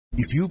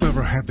If you've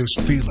ever had this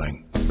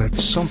feeling that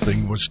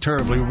something was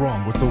terribly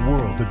wrong with the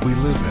world that we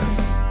live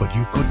in, but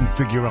you couldn't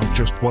figure out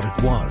just what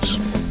it was,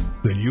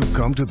 then you've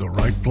come to the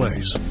right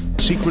place.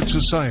 Secret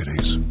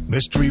societies,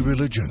 mystery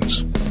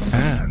religions,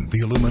 and the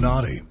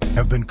Illuminati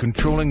have been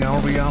controlling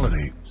our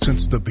reality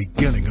since the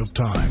beginning of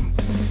time.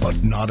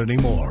 But not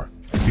anymore,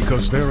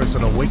 because there is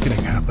an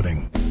awakening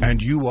happening,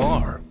 and you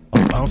are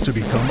about to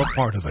become a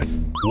part of it.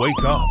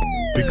 Wake up,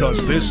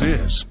 because this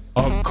is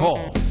a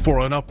call for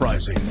an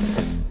uprising.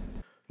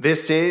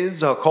 This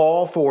is a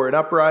call for an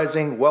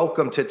uprising.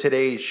 Welcome to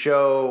today's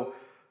show.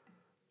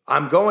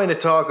 I'm going to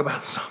talk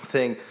about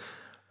something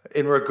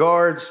in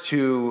regards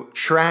to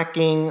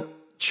tracking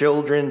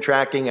children,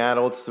 tracking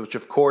adults, which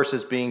of course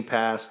is being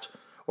passed,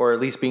 or at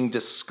least being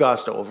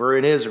discussed over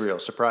in Israel.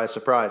 Surprise,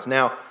 surprise.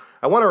 Now,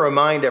 I want to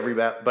remind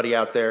everybody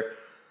out there,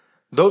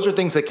 those are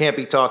things that can't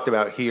be talked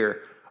about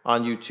here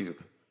on YouTube.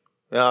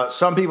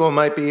 Some people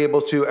might be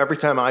able to. Every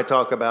time I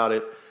talk about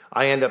it,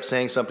 I end up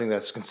saying something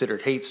that's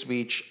considered hate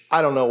speech.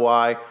 I don't know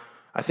why.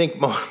 I think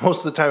most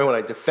of the time when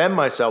I defend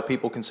myself,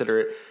 people consider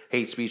it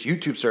hate speech.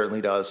 YouTube certainly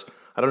does.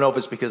 I don't know if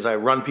it's because I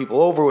run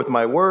people over with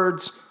my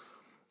words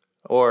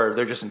or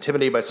they're just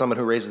intimidated by someone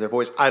who raises their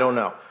voice. I don't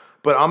know.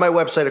 But on my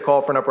website,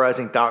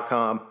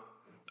 acallforanuprising.com,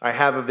 I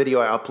have a video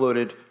I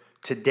uploaded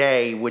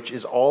today, which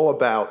is all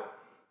about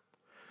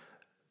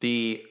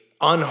the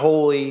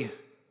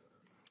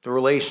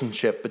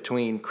relationship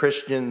between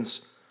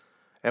Christians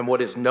and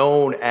what is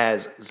known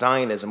as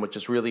Zionism, which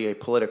is really a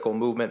political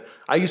movement.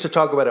 I used to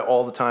talk about it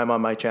all the time on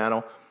my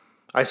channel.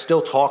 I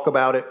still talk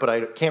about it, but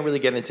I can't really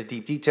get into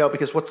deep detail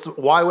because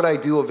why would I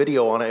do a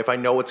video on it if I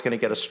know it's going to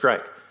get a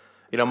strike?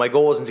 You know, my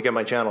goal isn't to get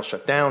my channel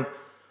shut down,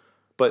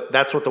 but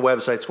that's what the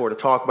website's for, to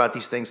talk about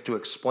these things, to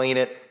explain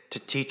it, to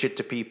teach it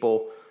to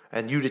people,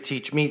 and you to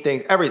teach me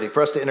things, everything,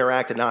 for us to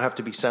interact and not have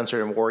to be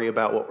censored and worry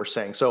about what we're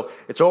saying. So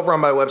it's over on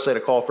my website,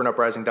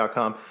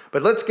 acallforanuprising.com.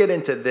 But let's get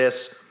into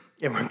this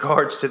in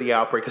regards to the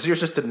outbreak, because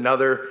here's just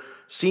another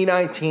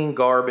C-19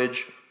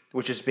 garbage,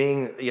 which is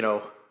being,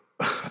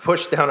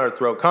 pushed down our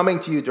throat,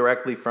 coming to you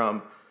directly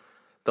from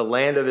the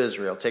land of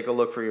Israel. Take a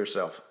look for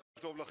yourself.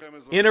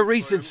 In a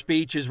recent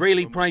speech,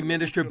 Israeli Prime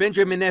Minister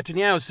Benjamin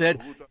Netanyahu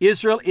said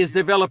Israel is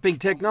developing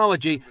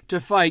technology to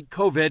fight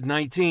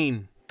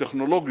COVID-19.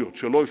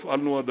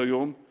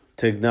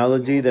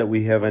 Technology that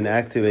we haven't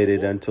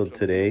activated until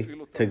today,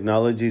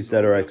 technologies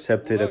that are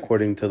accepted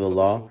according to the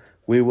law,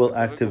 we will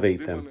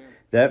activate them.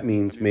 That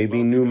means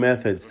maybe new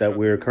methods that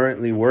we are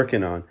currently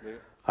working on.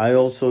 I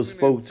also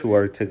spoke to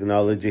our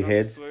technology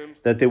heads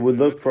that they would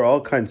look for all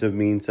kinds of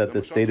means that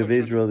the state of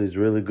Israel is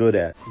really good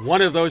at.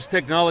 One of those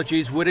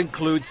technologies would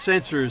include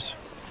sensors.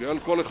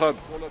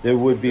 There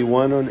would be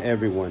one on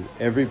everyone,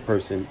 every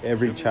person,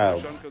 every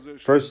child.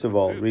 First of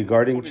all,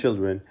 regarding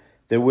children,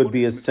 there would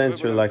be a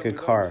sensor like a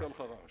car.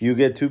 You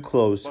get too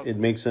close, it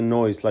makes a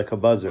noise like a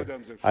buzzer.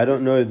 I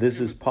don't know if this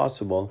is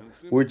possible.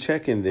 We're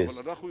checking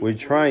this. We're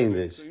trying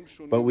this.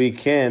 But we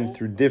can,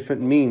 through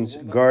different means,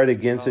 guard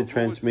against the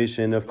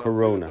transmission of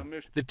corona.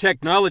 The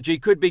technology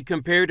could be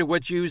compared to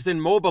what's used in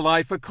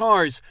Mobileye for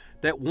cars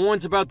that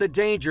warns about the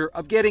danger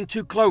of getting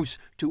too close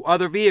to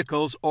other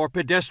vehicles or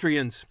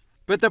pedestrians.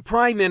 But the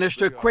Prime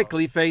Minister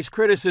quickly faced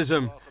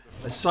criticism.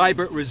 A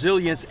cyber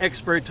resilience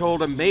expert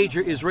told a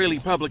major Israeli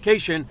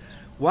publication,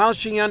 while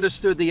she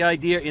understood the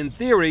idea in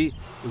theory,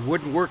 it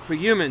wouldn't work for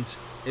humans.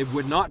 It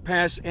would not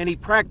pass any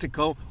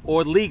practical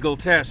or legal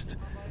test.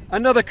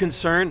 Another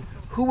concern,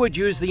 who would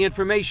use the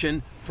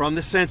information from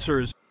the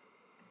sensors?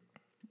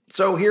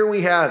 So here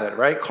we have it,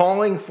 right?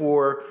 Calling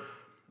for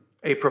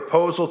a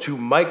proposal to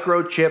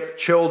microchip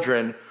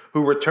children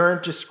who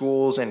return to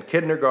schools and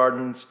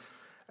kindergartens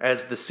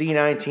as the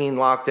C-19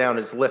 lockdown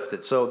is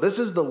lifted. So this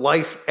is the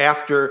life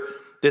after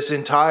this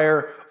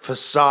entire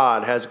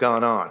facade has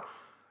gone on.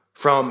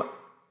 From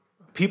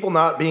people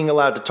not being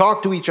allowed to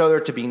talk to each other,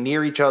 to be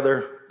near each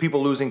other, people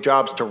losing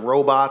jobs to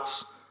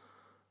robots,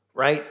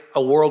 right?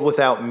 A world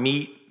without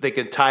meat. They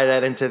could tie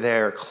that into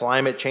their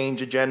climate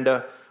change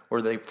agenda,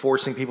 or they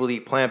forcing people to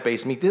eat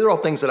plant-based meat. These are all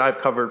things that I've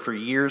covered for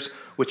years,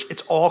 which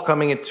it's all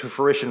coming into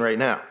fruition right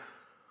now.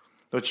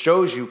 Which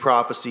shows you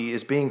prophecy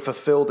is being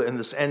fulfilled in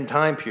this end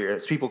time period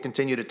as people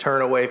continue to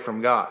turn away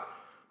from God.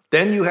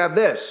 Then you have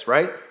this,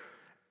 right?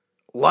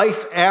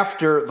 Life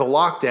after the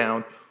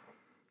lockdown,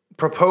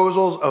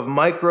 proposals of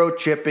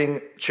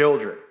microchipping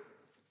children.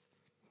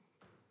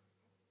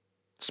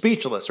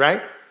 Speechless,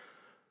 right?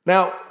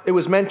 Now, it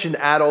was mentioned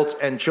adults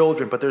and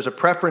children, but there's a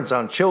preference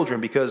on children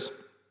because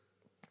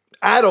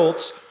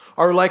adults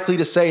are likely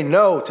to say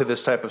no to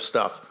this type of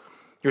stuff.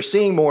 You're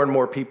seeing more and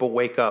more people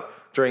wake up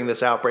during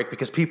this outbreak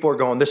because people are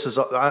going, this is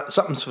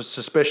something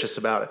suspicious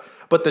about it.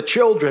 But the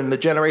children, the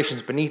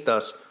generations beneath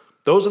us,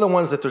 those are the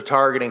ones that they're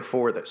targeting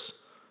for this.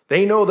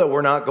 They know that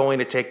we're not going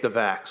to take the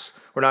vax.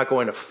 We're not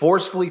going to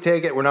forcefully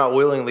take it. We're not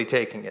willingly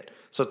taking it.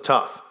 So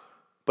tough.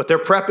 But they're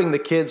prepping the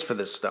kids for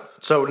this stuff.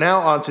 So now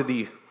on to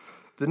the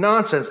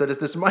nonsense that is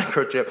this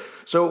microchip.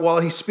 So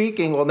while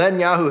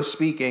Netanyahu is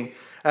speaking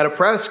at a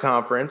press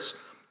conference,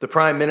 the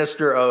Prime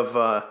Minister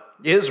of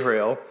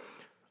Israel,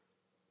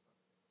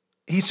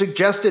 he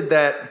suggested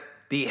that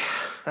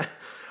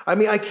I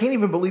mean, I can't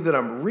even believe that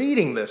I'm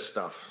reading this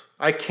stuff.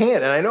 I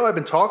can't. And I know I've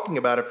been talking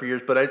about it for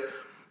years, but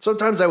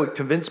sometimes I would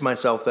convince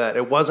myself that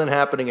it wasn't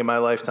happening in my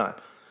lifetime.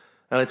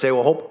 And I'd say,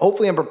 well,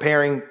 hopefully I'm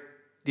preparing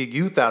the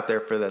youth out there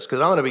for this, because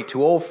I'm going to be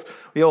too old.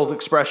 The old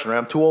expression, right?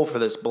 I'm too old for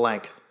this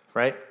blank,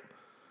 right?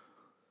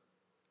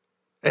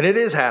 And it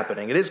is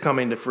happening. It is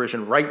coming to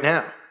fruition right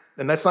now.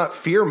 And that's not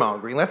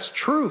fear-mongering. That's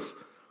truth.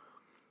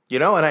 You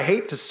know, and I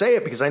hate to say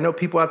it because I know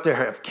people out there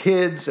have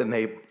kids and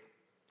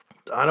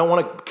I don't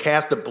want to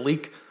cast a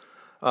bleak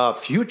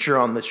future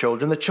on the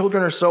children. The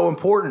children are so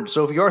important.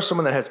 So if you are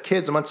someone that has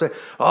kids, I'm not saying,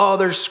 oh,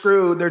 they're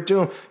screwed, they're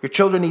doomed. Your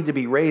children need to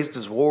be raised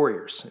as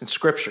warriors in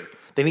Scripture.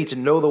 They need to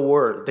know the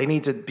Word. They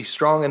need to be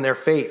strong in their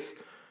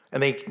faith.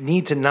 And they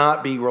need to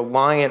not be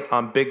reliant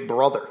on Big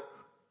Brother.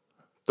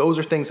 Those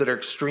are things that are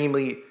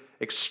extremely,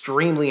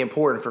 extremely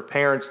important for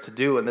parents to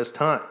do in this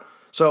time.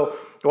 So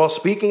while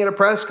speaking at a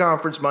press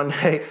conference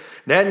Monday,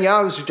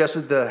 Netanyahu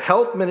suggested the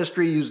health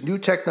ministry use new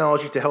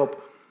technology to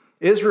help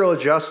Israel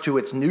adjust to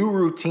its new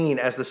routine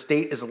as the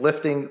state is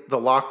lifting the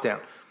lockdown.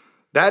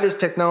 That is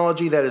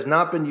technology that has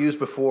not been used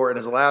before and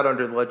is allowed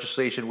under the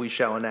legislation we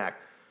shall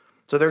enact.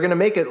 So they're going to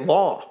make it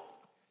law.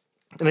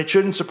 And it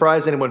shouldn't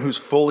surprise anyone who's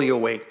fully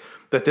awake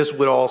that this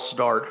would all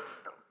start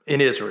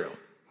in Israel,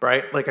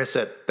 right? Like I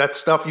said, that's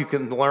stuff you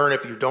can learn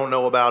if you don't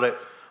know about it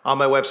on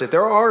my website.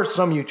 There are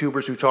some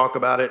YouTubers who talk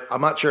about it.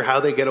 I'm not sure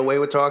how they get away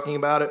with talking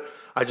about it.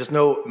 I just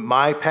know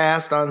my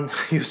past on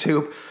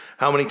YouTube,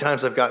 how many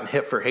times I've gotten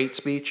hit for hate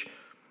speech.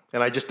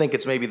 And I just think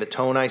it's maybe the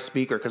tone I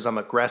speak or because I'm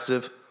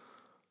aggressive.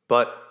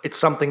 But it's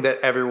something that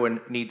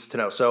everyone needs to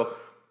know. So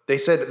they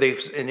said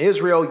in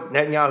Israel,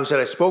 Netanyahu said,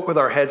 I spoke with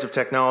our heads of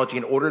technology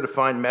in order to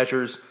find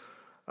measures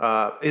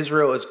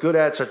Israel is good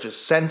at, such as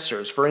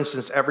sensors. For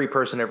instance, every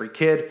person, every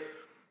kid,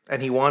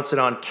 and he wants it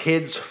on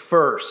kids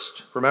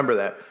first. Remember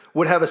that.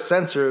 Would have a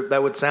sensor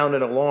that would sound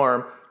an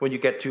alarm when you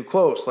get too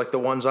close, like the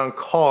ones on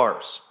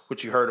cars,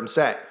 which you heard him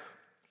say,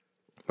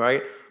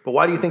 right? But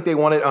why do you think they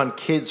want it on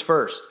kids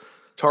first?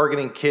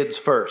 Targeting kids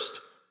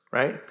first,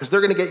 right? Because they're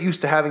going to get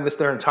used to having this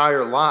their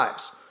entire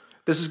lives.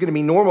 This is going to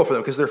be normal for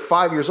them because they're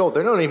 5 years old.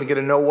 They're not even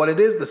going to know what it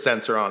is, the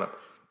sensor on them.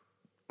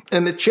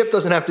 And the chip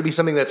doesn't have to be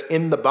something that's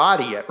in the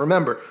body yet.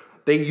 Remember,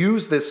 they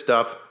use this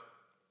stuff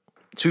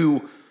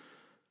to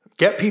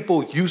get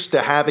people used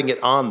to having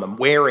it on them,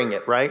 wearing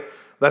it, right?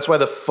 That's why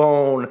the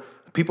phone,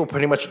 people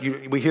pretty much,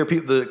 we hear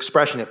the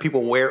expression that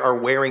people are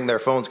wearing their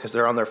phones because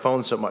they're on their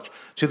phones so much.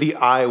 To the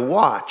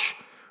iWatch,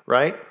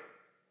 right?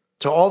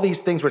 To all these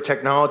things where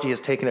technology has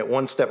taken it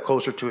one step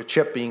closer to a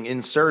chip being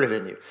inserted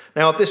in you.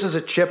 Now, if this is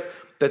a chip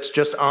that's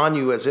just on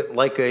you as it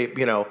like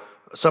a,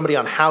 somebody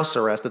on house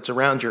arrest that's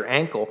around your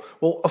ankle,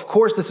 well, of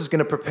course this is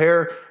going to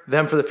prepare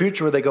them for the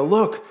future where they go,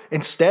 look,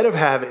 instead of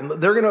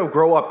they're going to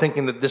grow up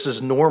thinking that this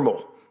is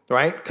normal,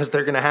 right? Because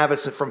they're going to have it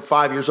from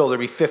 5 years old. They'll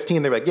be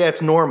 15. They're like, yeah,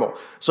 it's normal.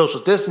 Social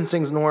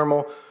distancing's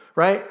normal,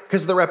 right?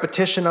 Because the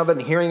repetition of it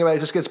and hearing about it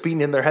just gets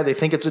beaten in their head. They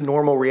think it's a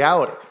normal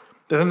reality.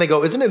 And then they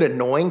go, isn't it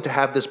annoying to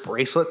have this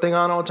bracelet thing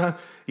on all the time?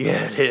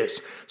 Yeah, it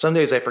is. Some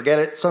days I forget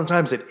it.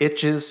 Sometimes it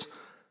itches,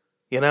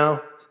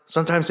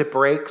 Sometimes it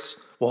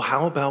breaks. Well,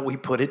 how about we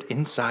put it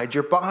inside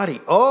your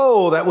body?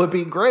 Oh, that would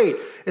be great.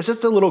 It's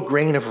just a little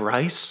grain of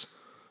rice.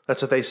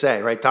 That's what they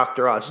say, right?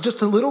 Dr. Oz.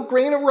 Just a little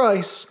grain of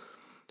rice.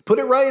 Put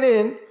it right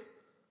in.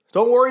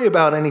 Don't worry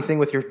about anything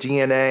with your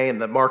DNA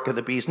and the mark of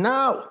the beast.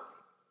 No.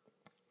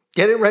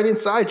 Get it right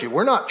inside you.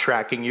 We're not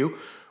tracking you.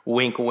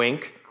 Wink,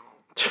 wink.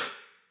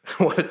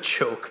 What a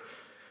joke.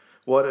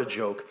 What a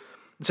joke.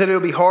 It said it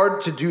would be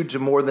hard to do to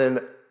more than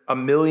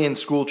 1 million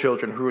school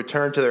children who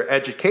return to their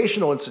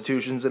educational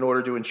institutions in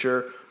order to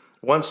ensure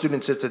one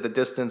student sits at the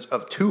distance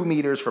of 2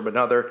 meters from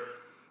another.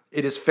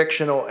 It is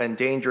fictional and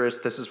dangerous.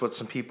 This is what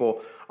some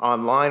people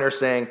online are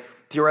saying.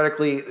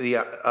 Theoretically,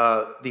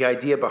 the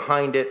idea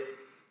behind it,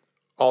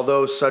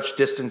 although such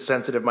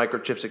distance-sensitive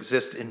microchips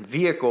exist in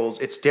vehicles,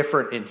 it's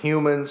different in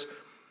humans.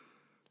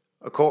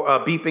 A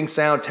beeping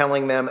sound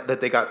telling them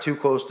that they got too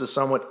close to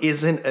someone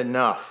isn't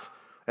enough.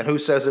 And who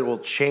says it will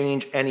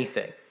change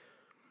anything?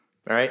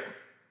 All right?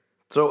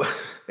 So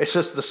it's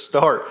just the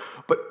start.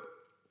 But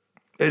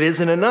it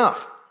isn't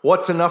enough.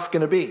 What's enough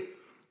going to be?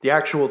 The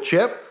actual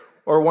chip?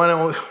 Or why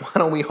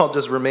don't we all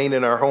just remain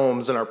in our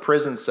homes, in our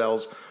prison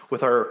cells,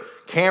 with our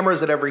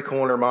cameras at every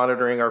corner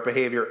monitoring our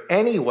behavior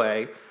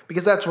anyway,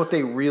 because that's what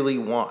they really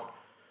want.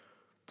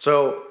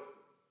 So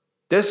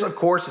this, of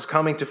course, is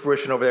coming to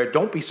fruition over there.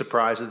 Don't be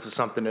surprised this is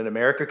something in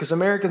America, because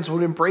Americans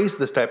would embrace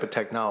this type of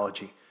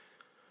technology,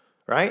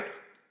 right?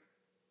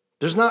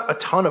 There's not a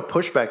ton of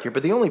pushback here,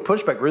 but the only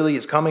pushback really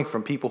is coming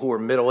from people who are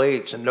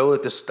middle-aged and know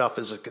that this stuff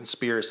is a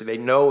conspiracy. They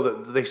know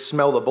that they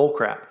smell the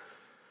bullcrap.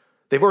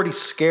 They've already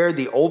scared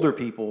the older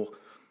people.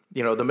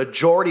 The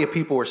majority of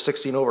people who are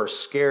 60 and over are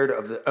scared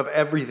of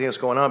everything that's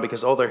going on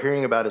because all they're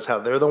hearing about is how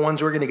they're the ones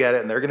who are going to get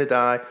it and they're going to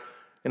die,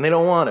 and they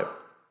don't want it,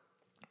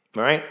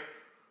 all right?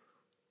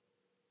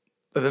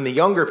 And then the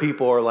younger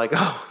people are like,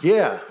 oh,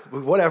 yeah,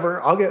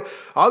 whatever.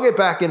 I'll get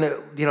back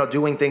into,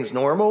 doing things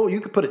normal.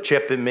 You could put a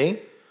chip in me.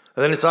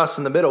 And then it's us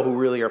in the middle who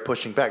really are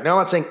pushing back. Now,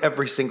 I'm not saying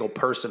every single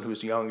person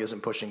who's young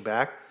isn't pushing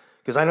back,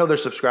 because I know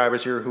there's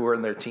subscribers here who are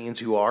in their teens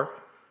who are,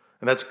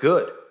 and that's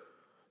good.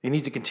 You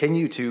need to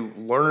continue to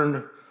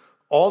learn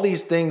all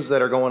these things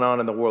that are going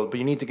on in the world, but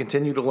you need to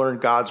continue to learn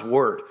God's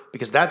word,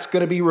 because that's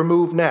going to be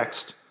removed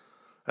next.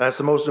 And that's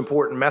the most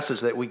important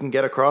message that we can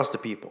get across to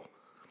people,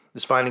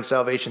 is finding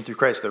salvation through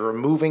Christ. They're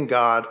removing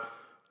God,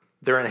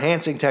 they're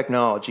enhancing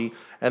technology,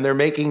 and they're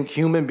making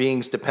human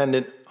beings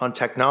dependent on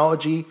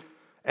technology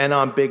and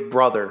on Big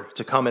Brother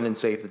to come in and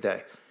save the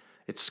day.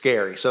 It's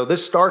scary. So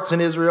this starts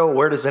in Israel.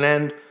 Where does it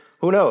end?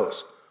 Who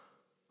knows?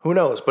 Who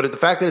knows? But the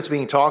fact that it's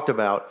being talked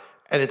about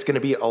and it's going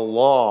to be a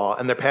law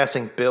and they're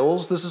passing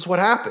bills, this is what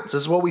happens.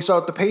 This is what we saw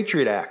at the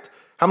Patriot Act.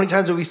 How many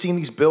times have we seen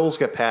these bills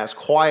get passed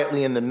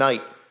quietly in the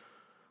night,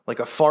 like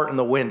a fart in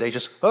the wind? They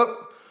just,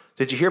 oh,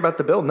 did you hear about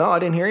the bill? No, I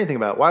didn't hear anything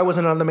about it. Why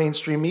wasn't it on the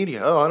mainstream media?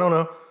 Oh, I don't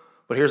know.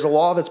 But here's a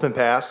law that's been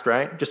passed,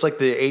 right? Just like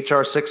the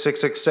HR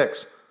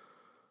 6666.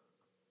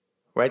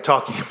 Right,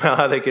 talking about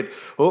how they could,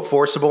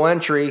 forcible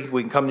entry.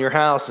 We can come to your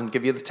house and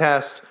give you the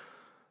test.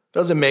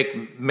 Doesn't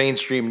make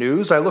mainstream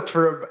news. I looked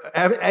for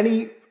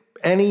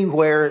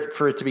anywhere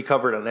for it to be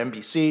covered on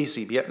NBC,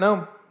 CBS.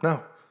 No.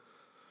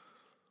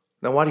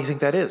 Now, why do you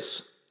think that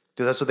is?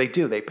 Because that's what they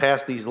do. They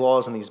pass these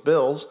laws and these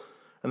bills,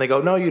 and they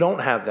go, no, you don't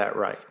have that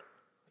right.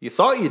 You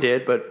thought you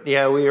did, but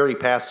yeah, we already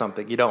passed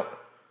something. You don't.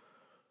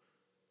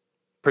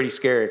 Pretty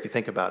scary if you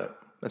think about it.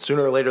 And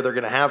sooner or later, they're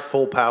going to have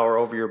full power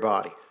over your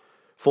body.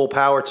 Full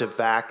power to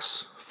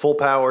vax, full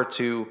power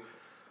to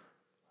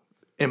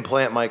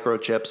implant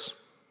microchips.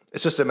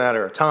 It's just a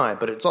matter of time,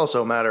 but it's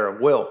also a matter of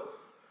will,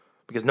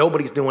 because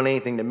nobody's doing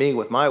anything to me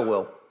with my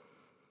will.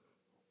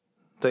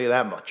 I'll tell you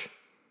that much.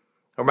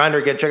 A reminder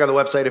again, check out the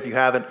website if you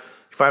haven't. You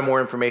find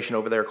more information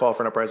over there,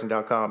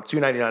 callforanuprising.com.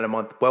 $2.99 a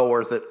month, well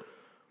worth it.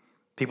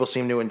 People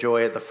seem to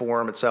enjoy it. The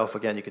forum itself,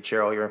 again, you can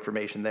share all your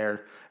information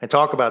there and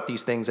talk about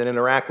these things and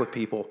interact with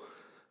people.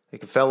 You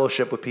can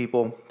fellowship with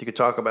people. You can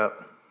talk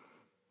about,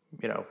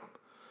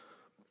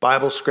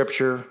 Bible,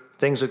 scripture,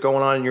 things that are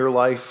going on in your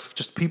life,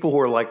 just people who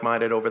are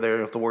like-minded over there. You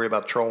don't have to worry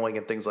about trolling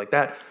and things like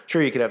that.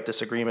 Sure, you could have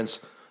disagreements.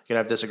 You can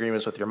have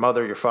disagreements with your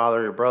mother, your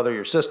father, your brother,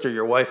 your sister,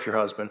 your wife, your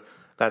husband.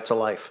 That's a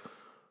life.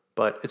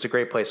 But it's a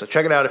great place. So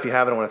check it out if you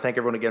haven't. I want to thank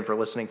everyone again for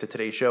listening to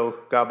today's show.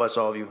 God bless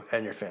all of you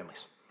and your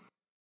families.